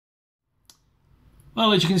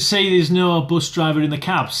Well, as you can see, there's no bus driver in the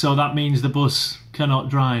cab, so that means the bus cannot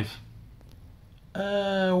drive.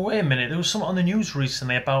 Wait a minute, there was something on the news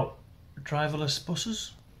recently about driverless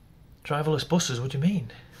buses? Driverless buses, what do you mean?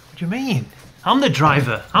 What do you mean? I'm the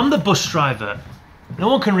driver, I'm the bus driver. No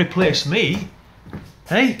one can replace me.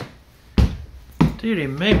 Hey? Dearie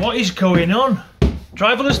me, what is going on?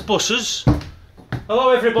 Driverless buses?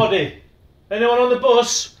 Hello everybody. Anyone on the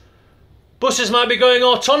bus? Buses might be going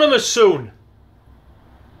autonomous soon.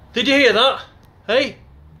 Did you hear that? Hey?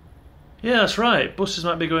 Yeah, that's right. Buses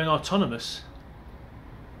might be going autonomous.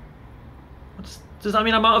 Does that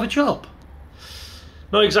mean I'm out of a job?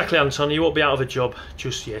 Not exactly, Anton. You won't be out of a job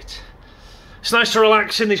just yet. It's nice to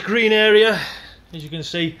relax in this green area. As you can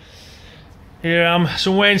see, here I am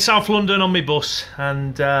somewhere in South London on my bus,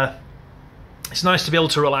 and it's nice to be able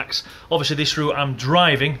to relax. Obviously this route I'm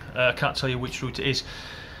driving, I can't tell you which route it is,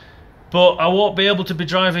 but I won't be able to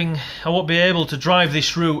drive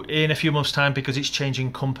this route in a few months' time because it's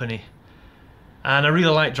changing company. And I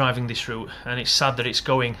really like driving this route, and it's sad that it's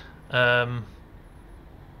going.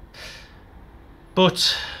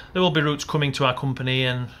 But there will be routes coming to our company,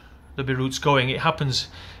 and there'll be routes going. It happens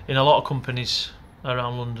in a lot of companies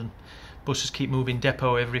around London. Buses keep moving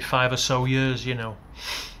depot every 5 or so years, you know.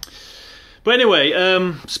 But anyway,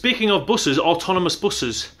 speaking of buses, autonomous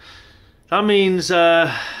buses, that means,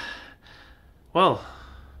 well,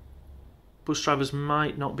 bus drivers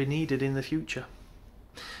might not be needed in the future.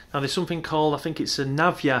 Now there's something called, I think it's a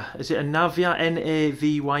Navya, is it a Navya,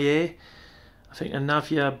 N-A-V-Y-A? I think a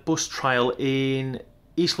Navya bus trial in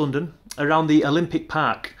East London, around the Olympic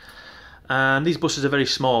Park. And these buses are very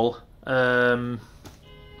small, and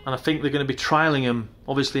I think they're going to be trialling them,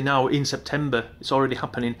 obviously now in September, it's already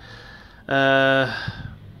happening. But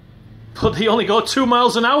they only go 2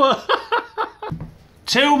 miles an hour.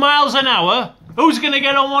 2 miles an hour? Who's going to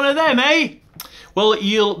get on one of them, eh? Well,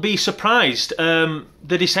 you'll be surprised. The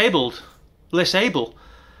disabled, less able,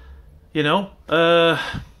 you know.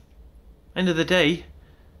 End of the day,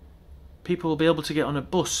 people will be able to get on a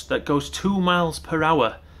bus that goes 2 miles per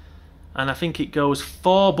hour. And I think it goes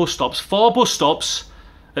 4 bus stops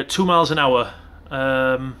at 2 miles an hour.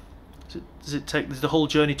 Does it take the whole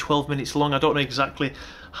journey 12 minutes long? I don't know exactly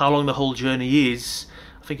how long the whole journey is.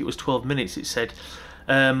 I think it was 12 minutes, it said.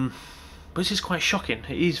 But this is quite shocking.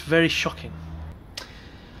 It is very shocking.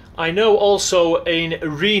 I know also in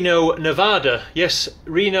Reno, Nevada, yes,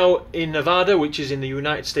 Reno in Nevada, which is in the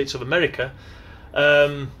United States of America,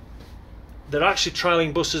 they're actually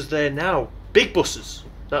trialling buses there now. Big buses,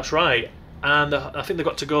 that's right. And I think they've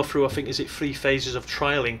got to go through, I think, is it 3 phases of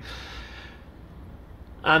trialling?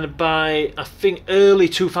 And by, I think, early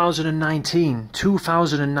 2019,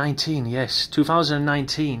 yes,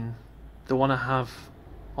 2019, they want to have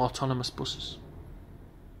autonomous buses.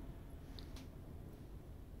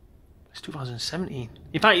 It's 2017.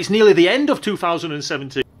 In fact, it's nearly the end of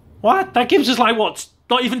 2017. What? That gives us, like, what,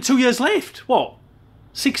 not even 2 years left? What?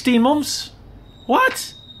 16 months?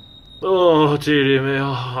 What? Oh, dearie me.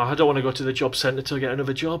 Oh, I don't want to go to the job centre to get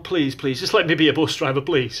another job. Please, please, just let me be a bus driver,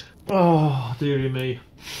 please. Oh, dearie me.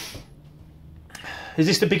 Is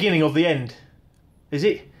this the beginning of the end? Is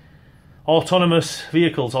it? Autonomous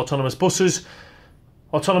vehicles, autonomous buses,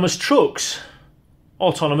 autonomous trucks,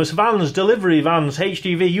 autonomous vans, delivery vans,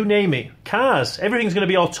 HGV, you name it. Cars, everything's going to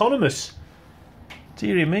be autonomous.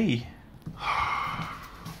 Dearie me.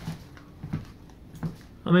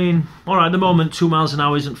 I mean, alright, at the moment 2 miles an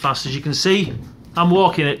hour isn't fast, as you can see. I'm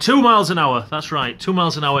walking at 2 miles an hour, that's right, 2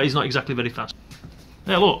 miles an hour is not exactly very fast.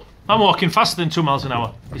 Yeah, look, I'm walking faster than 2 miles an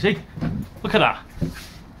hour, you see? Look at that.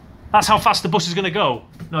 That's how fast the bus is going to go.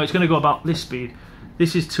 No, it's going to go about this speed.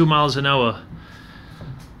 This is 2 miles an hour.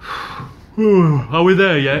 Are we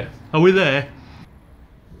there yet? Are we there?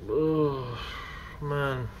 Oh,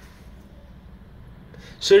 man.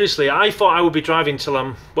 Seriously, I thought I would be driving till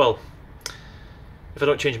I'm, well, if I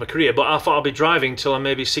don't change my career, but I thought I'd be driving till I'm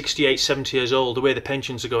maybe 68, 70 years old. The way the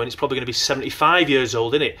pensions are going, it's probably going to be 75 years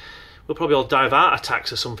old, isn't it? We'll probably all die of heart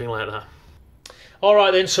attacks or something like that.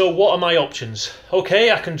 Alright then, so what are my options? Okay,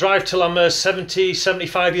 I can drive till I'm 70,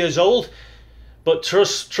 75 years old, but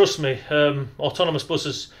trust me, autonomous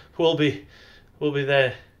buses will be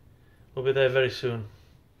there. We'll be there very soon.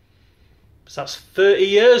 So that's 30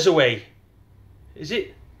 years away. Is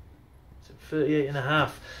it? Is it 38 and a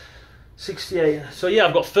half? 68. So yeah,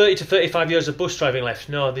 I've got 30 to 35 years of bus driving left.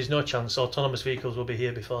 No, there's no chance. Autonomous vehicles will be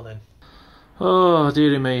here before then. Oh,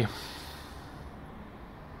 dearie me.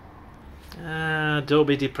 Don't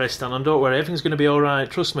be depressed, Alan. Don't worry. Everything's going to be alright.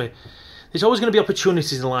 Trust me. There's always going to be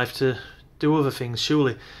opportunities in life to do other things,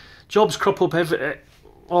 surely. Jobs crop up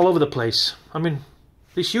all over the place. I mean,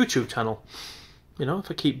 this YouTube channel. You know,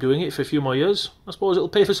 if I keep doing it for a few more years, I suppose it'll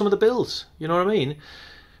pay for some of the bills. You know what I mean?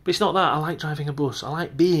 But it's not that. I like driving a bus. I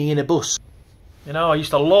like being in a bus. You know, I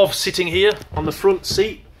used to love sitting here on the front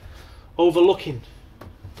seat, overlooking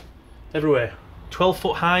everywhere. 12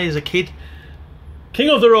 foot high as a kid. King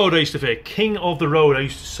of the road, I used to say. King of the road, I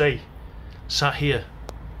used to say. Sat here,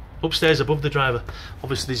 upstairs above the driver.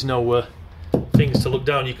 Obviously there's no things to look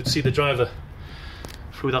down. You could see the driver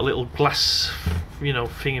through that little glass, you know,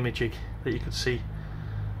 thingamajig that you could see.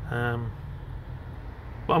 But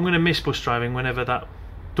I'm going to miss bus driving whenever that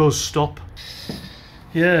does stop.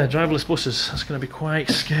 Yeah, driverless buses. That's going to be quite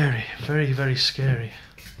scary. Very, very scary.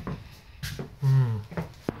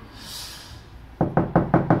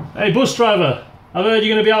 Hey, bus driver. I've heard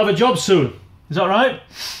you're going to be out of a job soon. Is that right?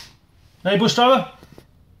 Hey, bus driver?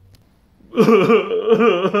 I'm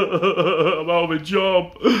out of a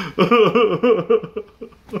job.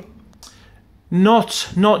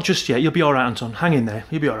 Not just yet. You'll be alright, Anton. Hang in there.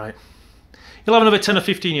 You'll be alright. You'll have another 10 or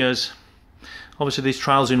 15 years. Obviously, these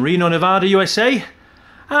trials in Reno, Nevada, USA.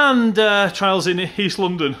 And trials in East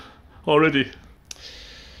London already.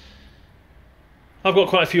 I've got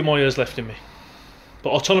quite a few more years left in me.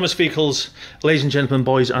 But autonomous vehicles, ladies and gentlemen,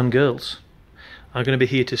 boys and girls, are going to be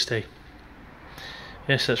here to stay.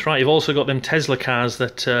 Yes, that's right. You've also got them Tesla cars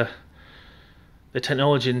that... the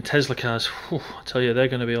technology in Tesla cars, whew, I tell you, they're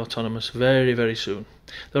going to be autonomous very, very soon.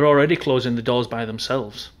 They're already closing the doors by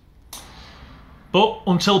themselves. But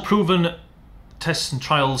until proven tests and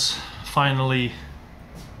trials finally,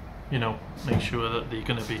 you know, make sure that they're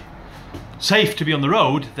going to be safe to be on the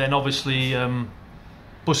road, then obviously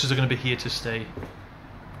buses are going to be here to stay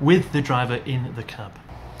with the driver in the cab.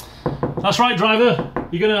 That's right, driver.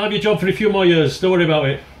 You're going to have your job for a few more years. Don't worry about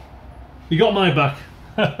it. You got my back.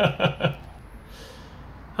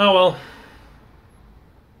 Oh well.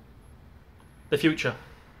 The future.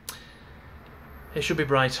 It should be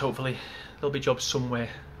bright, hopefully. There'll be jobs somewhere.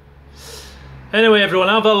 Anyway, everyone,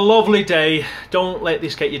 have a lovely day. Don't let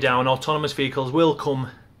this get you down. Autonomous vehicles will come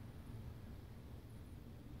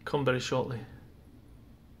very shortly.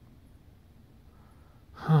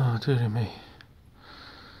 Oh, dearie me.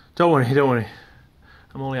 Don't worry, don't worry.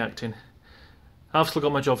 I'm only acting. I've still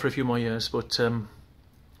got my job for a few more years, but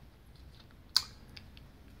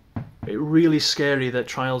it's really scary that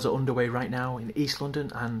trials are underway right now in East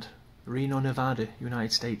London and Reno, Nevada,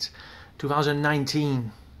 United States.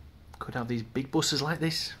 2019 could have these big buses like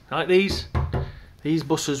this, like these. These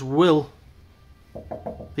buses will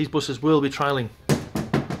be trialing.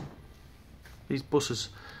 These buses,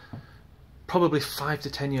 probably 5 to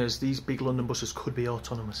 10 years, these big London buses could be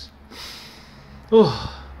autonomous.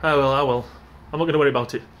 Oh, I will. I'm not going to worry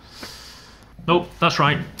about it. Nope, that's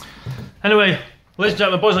right. Anyway, ladies and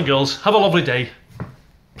gentlemen, boys and girls, have a lovely day.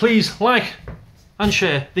 Please like and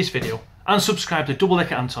share this video and subscribe to Double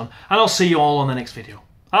Decker Anton, and I'll see you all on the next video.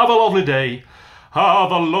 Have a lovely day.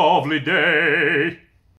 Have a lovely day.